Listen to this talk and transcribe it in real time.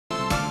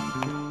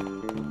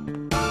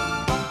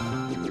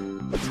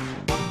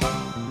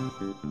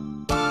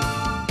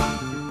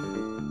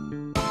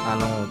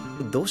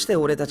どうして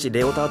俺たち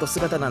レオタード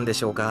姿なんで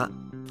しょうか？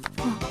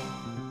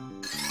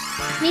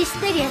ミス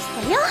テリアス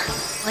だよ、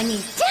お兄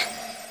ち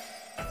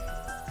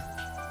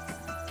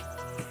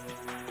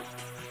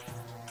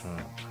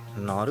ゃ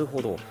ん。なる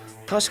ほど。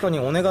確かに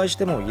お願いし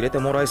ても入れて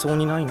もらえそう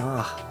にない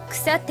な。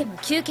腐っても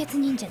吸血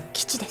忍者の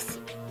基地です。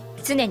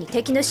常に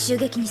敵の襲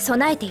撃に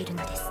備えている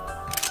のです。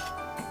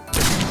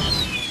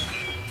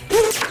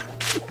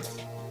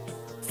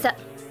さ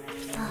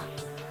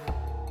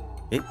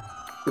え、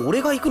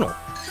俺が行くの？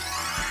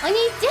お兄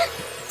ちゃん、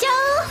超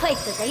ファイ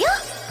トだよ。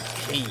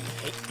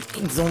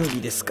ゾンビ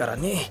ですから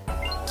ね。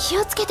気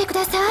をつけてく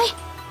ださい。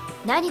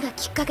何が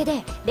きっかけ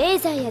でレー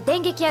ザーや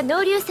電撃や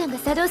濃硫酸が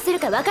作動す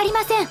るか分かり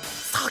ません。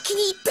先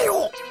に言って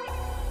よ。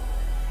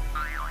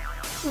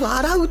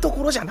笑うと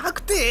ころじゃな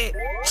くて。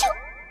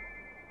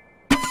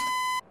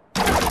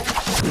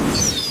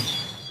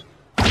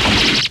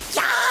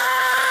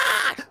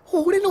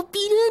俺の美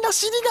麗な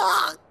尻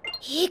が。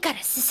いいから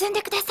進ん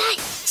でください。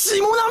血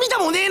も涙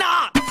もねえ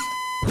な。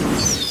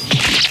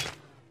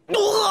う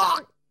わ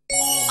っ、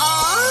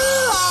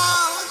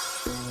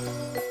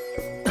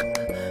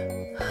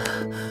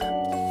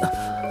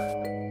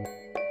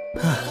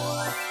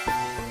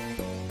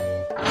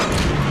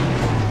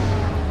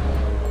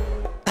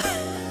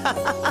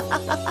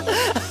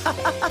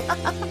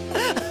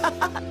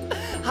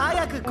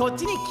早くこっ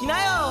ちに来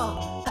な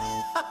よ。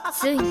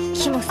ついに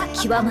キモさ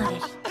極まれ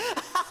り。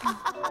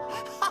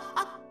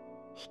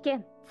危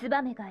険ツ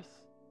バメ返し。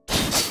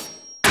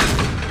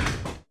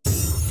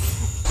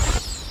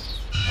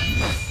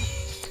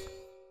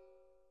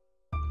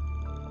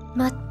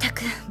まった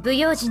く不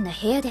用心な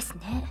部屋です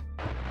ね。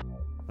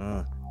う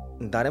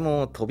ん、誰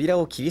も扉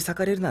を切り裂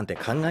かれるなんて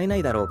考えな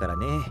いだろうから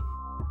ね。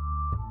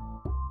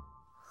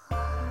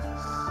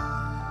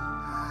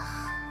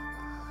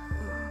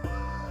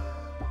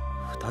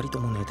2人と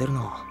も寝てる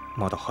な。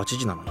まだ8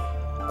時なのに。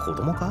子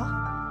供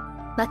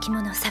か？巻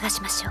物を探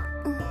しましょう。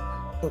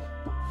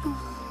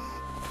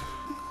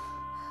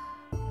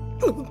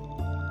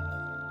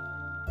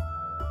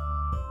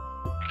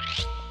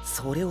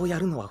それをや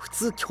るのは普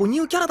通巨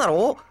乳キャラだ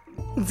ろ。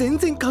全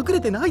然隠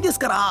れてないです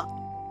から。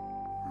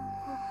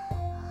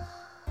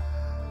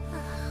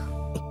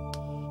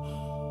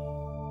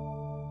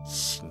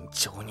慎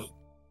重に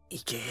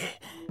行け。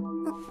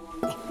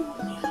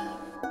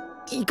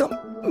いかん、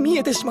見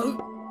えてしまう。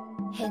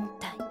変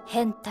態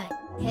変態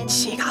変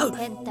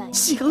態。違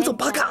う違うぞ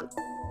バカ。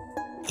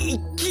一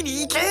気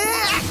に行け。や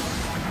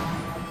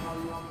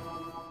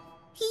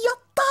っ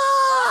た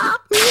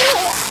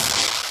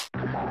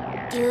ー。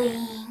デュイー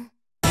ン。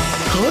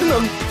春なん。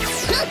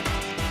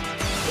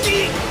ザラ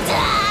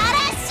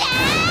シャ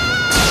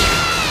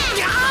ー。い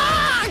や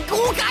ー、豪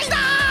快だ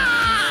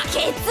ー。ケ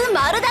ツ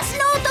丸出し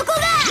の男が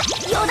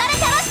よだれ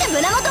垂らして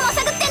胸元ま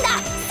さぐってんだ。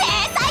制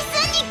裁す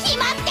んに決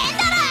まってんだ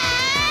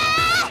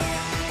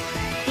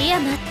ろ。いや、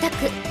まったく。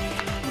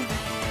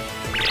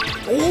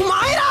お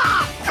前ら